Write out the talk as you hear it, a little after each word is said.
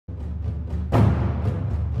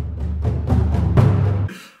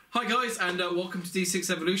guys, and welcome to D6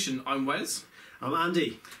 Evolution. I'm Wes. I'm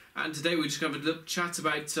Andy. And today we're just going to have a little chat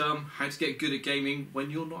about how to get good at gaming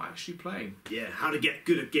when you're not actually playing. Yeah, how to get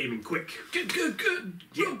good at gaming quick. Get good,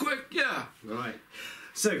 real quick, yeah. Right.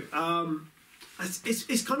 So,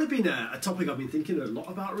 it's kind of been a topic I've been thinking a lot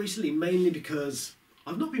about recently, mainly because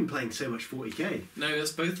I've not been playing so much 40k. No,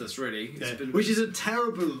 that's both of us, really. Which is a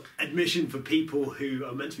terrible admission for people who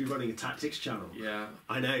are meant to be running a tactics channel. Yeah.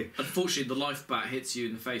 I know. Unfortunately, the life bat hits you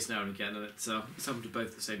in the face now and again, and it's happened to both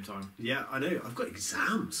at the same time. Yeah, I know. I've got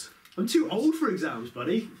exams. I'm too old for exams,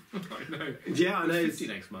 buddy. I know. Yeah, I know. It's 50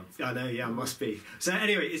 next month. I know, yeah, must be. So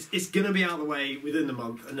anyway, it's going to be out of the way within the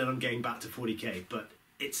month, and then I'm getting back to 40k, but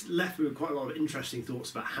it's left me with quite a lot of interesting thoughts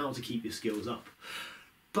about how to keep your skills up.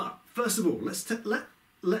 But first of all, let's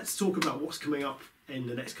talk about what's coming up in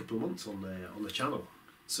the next couple of months on the channel.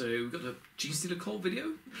 So we've got a genestealer cult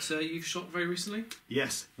video that you've shot very recently.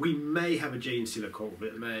 Yes, we may have a genestealer cult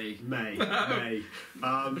video. May.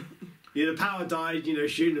 Yeah, the power died,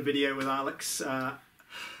 shooting a video with Alex. And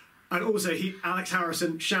also, Alex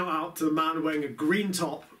Harrison, shout out to the man wearing a green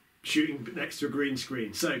top, shooting next to a green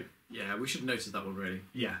screen. So yeah, we should have noticed that one, really.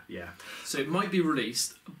 Yeah. So it might be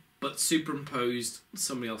released, but superimposed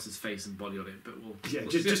somebody else's face and body on it. But we'll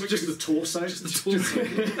just the torso. Just the torso.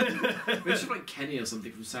 Maybe like Kenny or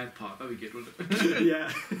something from South Park. That'd be good, wouldn't it?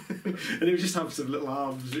 Yeah. And it would just have some little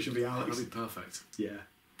arms, which would be Alex. That'd be perfect. Yeah.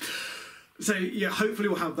 So yeah, hopefully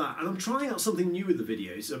we'll have that. And I'm trying out something new with the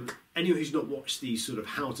videos. Anyone who's not watched these sort of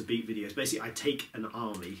how to beat videos, basically I take an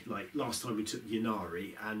army, like last time we took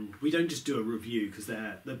Yannari, and we don't just do a review because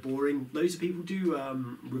they're boring. Loads of people do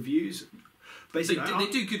reviews. Basically,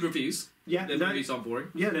 they do good reviews. Yeah, their reviews aren't boring.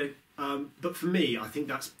 Yeah, no. But for me, I think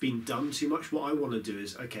that's been done too much. What I want to do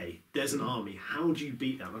is, okay, there's an army. How do you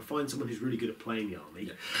beat that? I find someone who's really good at playing the army.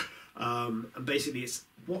 Yeah. And basically, it's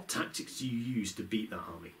what tactics do you use to beat that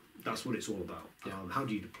army? That's what it's all about. Yeah. How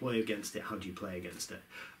do you deploy against it? How do you play against it?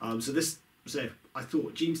 So I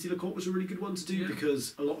thought Genestealer Court was a really good one to do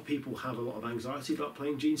because a lot of people have a lot of anxiety about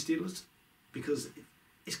playing Genestealers because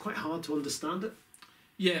it's quite hard to understand it.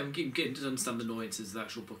 Yeah, I'm getting to understand the nuances of the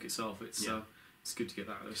actual book itself. It's good to get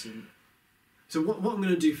that out. So what I'm going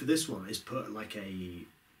to do for this one is put like I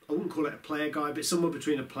wouldn't call it a player guide, but somewhere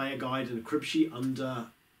between a player guide and a crib sheet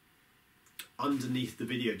underneath the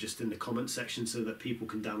video, just in the comment section, so that people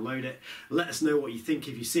can download it. Let us know what you think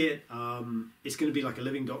if you see it. It's going to be like a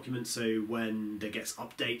living document, so when there gets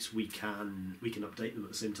updates, we can update them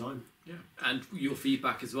at the same time. Yeah, and your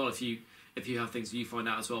feedback as well. If you have things you find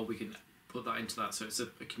out as well, we can put that into that. So it's a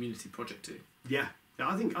community project too. Yeah.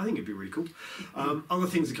 I think it'd be really cool. Other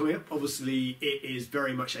things are coming up. Obviously, it is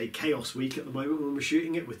very much a chaos week at the moment when we're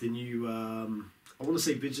shooting it with the new. I want to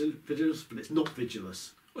say Vigilus, but it's not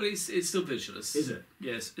Vigilus. Well, it's still Vigilus. Is it?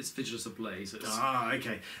 Yes, it's Vigilus Ablaze.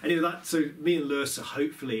 Okay. Anyway, so me and Lewis are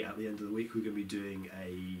hopefully at the end of the week we're going to be doing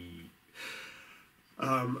a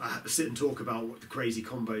sit and talk about what the crazy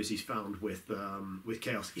combos he's found with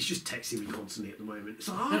Chaos. He's just texting me constantly at the moment. It's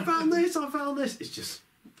like, I found this.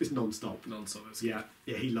 It's non-stop. Yeah,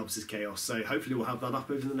 he loves his Chaos. So hopefully we'll have that up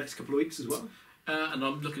over the next couple of weeks as well. And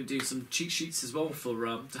I'm looking to do some cheat sheets as well for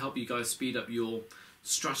to help you guys speed up your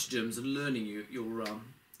stratagems and learning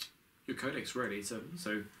your codex, really. So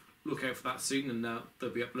look out for that soon, and they'll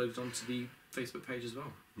be uploaded onto the Facebook page as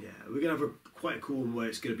well. Yeah, we're going to have quite a cool one where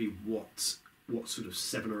it's going to be what sort of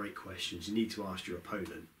 7 or 8 questions you need to ask your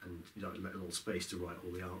opponent, and you don't let a little space to write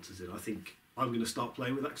all the answers in. I think I'm going to start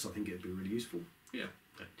playing with that because I think it'd be really useful. Yeah.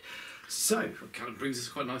 So kind of brings us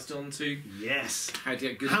quite nicely on to how to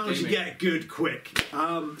get good. How to get good quick. We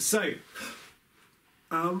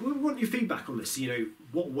want your feedback on this.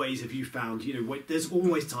 What ways have you found? There's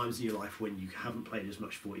always times in your life when you haven't played as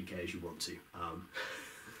much 40k as you want to,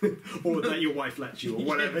 or that your wife lets you, or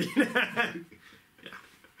whatever.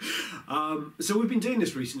 So we've been doing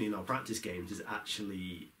this recently in our practice games. Is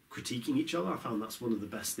actually critiquing each other. I found that's one of the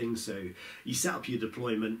best things. So you set up your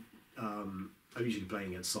deployment. I'm usually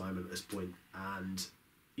playing against Simon at this point, and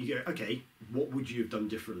you go, okay, what would you have done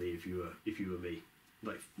differently if you were me?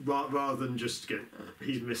 Like rather than just go,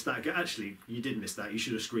 he's missed that. Actually, you did miss that. You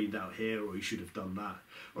should have screened out here, or you should have done that.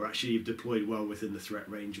 Or actually, you've deployed well within the threat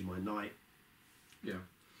range of my knight. Yeah,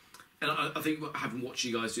 and I think having watched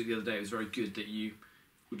you guys do it the other day, it was very good that you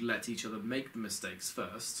would let each other make the mistakes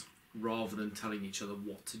first, rather than telling each other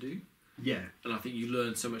what to do. Yeah, and I think you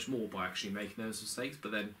learn so much more by actually making those mistakes,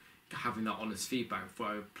 but then having that honest feedback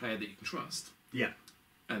for a player that you can trust. Yeah,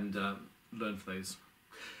 and learn for those.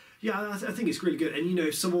 Yeah, I think it's really good. And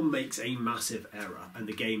if someone makes a massive error and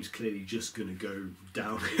the game's clearly just going to go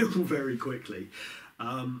downhill very quickly,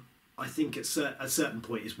 I think at a certain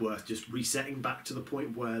point it's worth just resetting back to the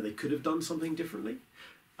point where they could have done something differently.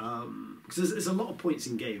 Because there's a lot of points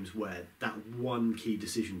in games where that one key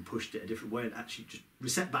decision pushed it a different way, and actually just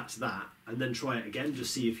reset back to that and then try it again.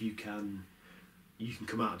 Just see if you can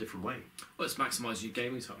come out a different way. Well, it's maximising your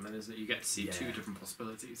gaming time then, isn't it? You get to see two different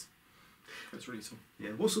possibilities. That's really cool.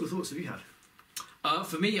 Yeah. What sort of thoughts have you had?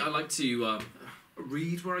 For me, I like to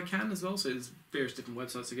read where I can as well. So there's various different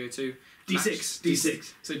websites to go to.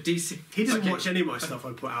 D6. So D6. He doesn't watch any of my stuff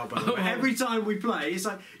I put out, by the way. Every time we play, it's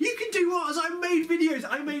like, you can do what? As I made videos.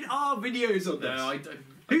 I made our videos on this. No, I don't.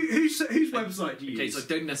 Whose website do you use? So I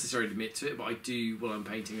don't necessarily admit to it, but I do while I'm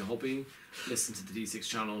painting a hobby. Listen to the D6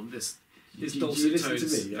 channel. This dulcet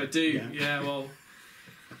tones. To me, yeah? I do. Yeah. Well,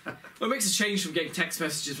 it makes a change from getting text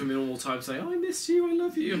messages from him all the time saying, "Oh, I miss you. I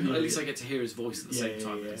love you." At least I get to hear his voice at the same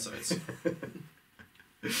time. Yeah. So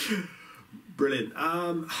it's brilliant.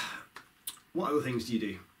 What other things do you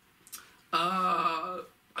do? I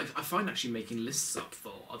find actually making lists up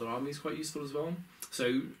for other armies quite useful as well.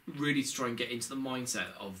 So really to try and get into the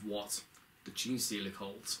mindset of what the genestealer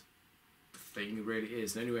cult thing really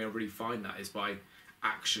is. And the only way I really find that is by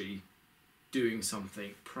actually doing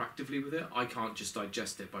something proactively with it. I can't just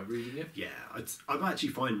digest it by reading it. Yeah, I actually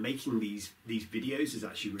find making these videos is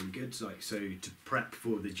actually really good. So to prep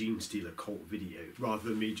for the genestealer cult video, rather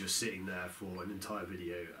than me just sitting there for an entire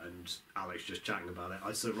video and Alex just chatting about it,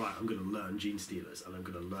 I said, right, I'm going to learn genestealers and I'm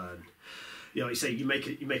going to learn. You know, like you say, you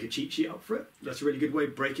make a cheat sheet up for it. That's a really good way.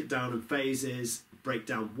 Break it down in phases. Break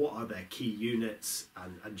down what are their key units,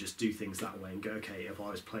 and just do things that way. And go, okay, if I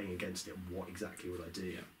was playing against it, what exactly would I do?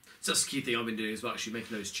 Yeah. So that's the key thing I've been doing as well, actually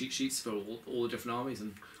making those cheat sheets for all the different armies,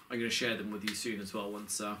 and I'm going to share them with you soon as well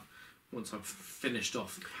once I've finished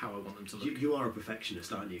off how I want them to look. You are a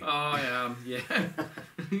perfectionist, aren't you? Oh, I am, yeah.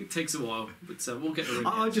 It takes a while, but we'll get there.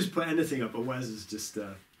 I'll just put anything up, but Wes is just...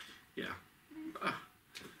 Yeah.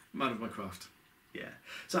 Man of my craft. Yeah.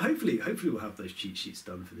 So hopefully we'll have those cheat sheets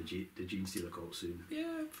done for the genestealer cult soon.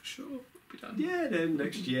 Yeah, for sure. Be done. Yeah, then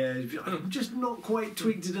next year. I'm just not quite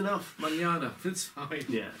tweaked it enough. Manana, it's fine.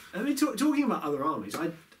 Yeah. I mean, talking about other armies,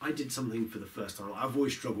 I did something for the first time. I've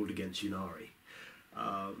always struggled against Yunari.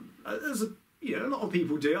 As a lot of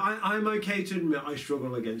people do. I'm okay to admit I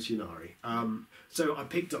struggle against Yunari. So I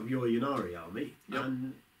picked up your Yunari army,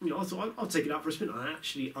 and I thought I'll take it out for a spin. I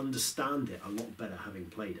actually understand it a lot better having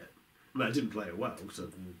played it. I mean, I didn't play it well because I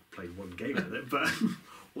played one game with it, but...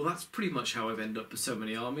 Well, that's pretty much how I've ended up with so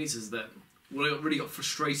many armies, is that when I really got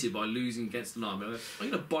frustrated by losing against an army, I'm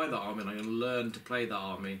going to buy that army and I'm going to learn to play that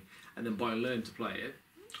army, and then by learning to play it,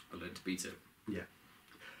 I learn to beat it. Yeah.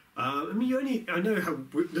 I mean, I know how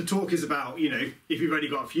the talk is about, if you've only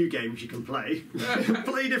got a few games you can play,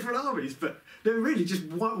 play different armies, but they're really just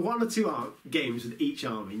one or two games with each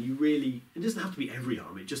army, and it doesn't have to be every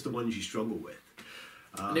army, just the ones you struggle with.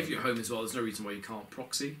 And if you're at home as well, there's no reason why you can't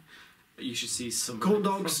proxy. You should see some... Corn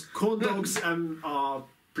dogs are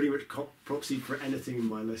pretty much proxy for anything in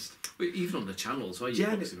my list. But even on the channels, where you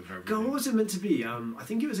proxy for everything. God, what was it meant to be? I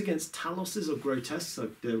think it was against Taloses or Grotesques,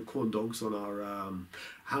 like the corn dogs on our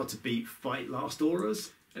How to Beat Fight Last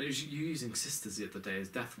Auras. And it was you using Sisters the other day as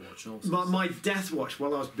Death Watch. And all my Death Watch,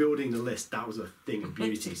 while I was building the list, that was a thing of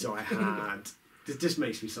beauty. So I had... This just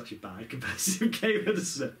makes me such a bad competitive gamer.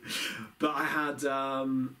 But I had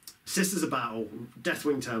Sisters of Battle,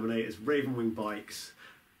 Deathwing Terminators, Ravenwing Bikes.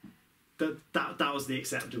 That was the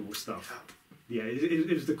acceptable stuff. Yeah, it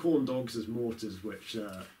was the corn dogs as mortars, which...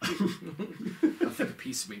 I think a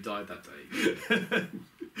piece of me died that day.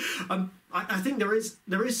 I think there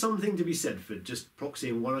is something to be said for just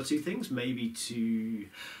proxying one or two things, maybe to...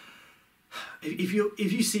 If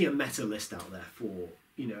you see a meta list out there for...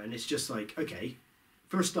 and it's just like, okay,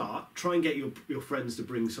 for a start, try and get your friends to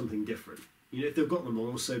bring something different. If they've got the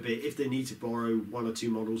models, so be it. If they need to borrow one or two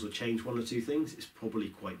models or change one or two things, it's probably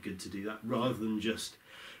quite good to do that, rather than just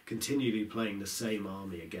continually playing the same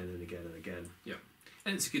army again and again and again. Yeah,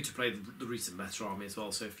 and it's good to play the recent meta army as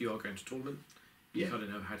well, so if you are going to tournament, you kind of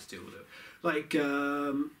know how to deal with it. Like,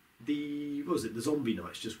 the Zombie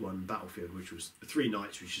Knights just won Battlefield, which was 3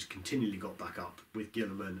 knights, which just continually got back up with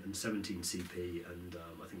Gilliman and 17 CP, and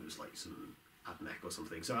I think it was like some Admech or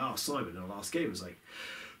something. So I asked Simon in our last game, was like,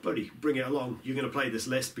 buddy, bring it along. You're going to play this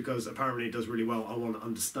list because apparently it does really well. I want to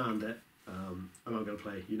understand it. And I'm going to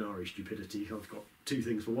play Yunari Stupidity. I've got 2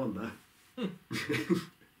 things for 1 there.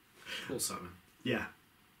 Poor Simon. Yeah.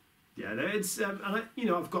 Yeah, no, it's and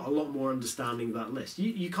I've got a lot more understanding of that list.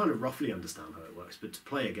 You kind of roughly understand how it works, but to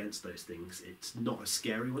play against those things, it's not as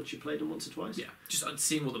scary once you've played them once or twice. Yeah, just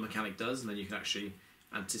seeing what the mechanic does, and then you can actually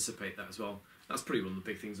anticipate that as well. That's probably one of the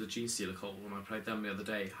big things with Genestealer Cult. When I played them the other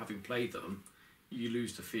day, having played them, you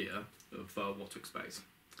lose the fear of what to expect.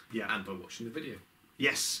 Yeah. And by watching the video.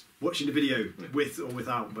 Yes, watching the video with or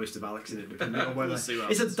without most of Alex in it, depending on whether We'll see what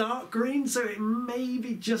it's a happens. dark green, so it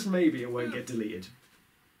maybe, just maybe, it won't get deleted.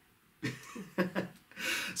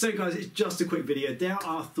 So guys, it's just a quick video. There are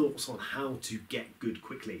our thoughts on how to get good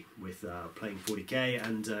quickly with playing 40k,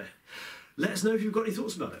 and let us know if you've got any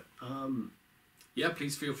thoughts about it. Yeah,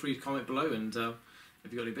 please feel free to comment below, and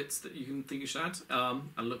if you've got any bits that you think you should add,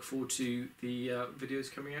 and look forward to the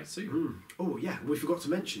videos coming out soon. Oh yeah, we forgot to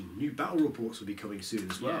mention new battle reports will be coming soon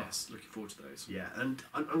as well. Yes, looking forward to those. Yeah, and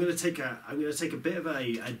I'm going to take a bit of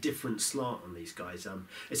a different slant on these guys.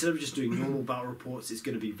 Instead of just doing normal battle reports, it's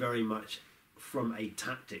going to be very much from a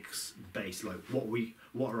tactics base, like what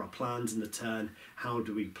are our plans in the turn, how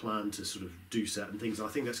do we plan to sort of do certain things. I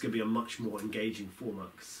think that's going to be a much more engaging format.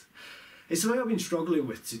 It's something I've been struggling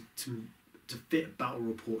with to fit battle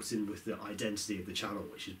reports in with the identity of the channel,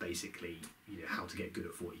 which is basically, you know, how to get good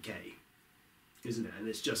at 40k, isn't it? And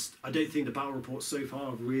it's just, I don't think the battle reports so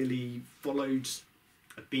far have really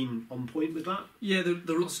been on point with that. Yeah,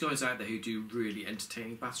 there are lots of guys out there who do really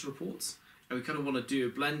entertaining battle reports, and we kind of want to do a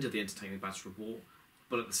blend of the entertaining battle report,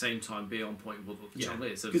 but at the same time be on point with what the channel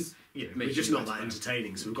is. Because we're just not that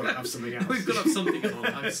entertaining, so we've got to have something else. We've got to have something in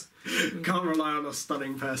our lives. Can't rely on our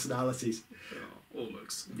stunning personalities. All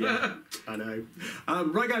looks. Yeah, I know.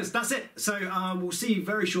 Right guys, that's it. So we'll see you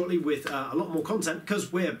very shortly with a lot more content,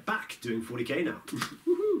 because we're back doing 40k now.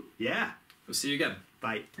 Woohoo! Yeah. We'll see you again.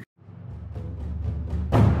 Bye.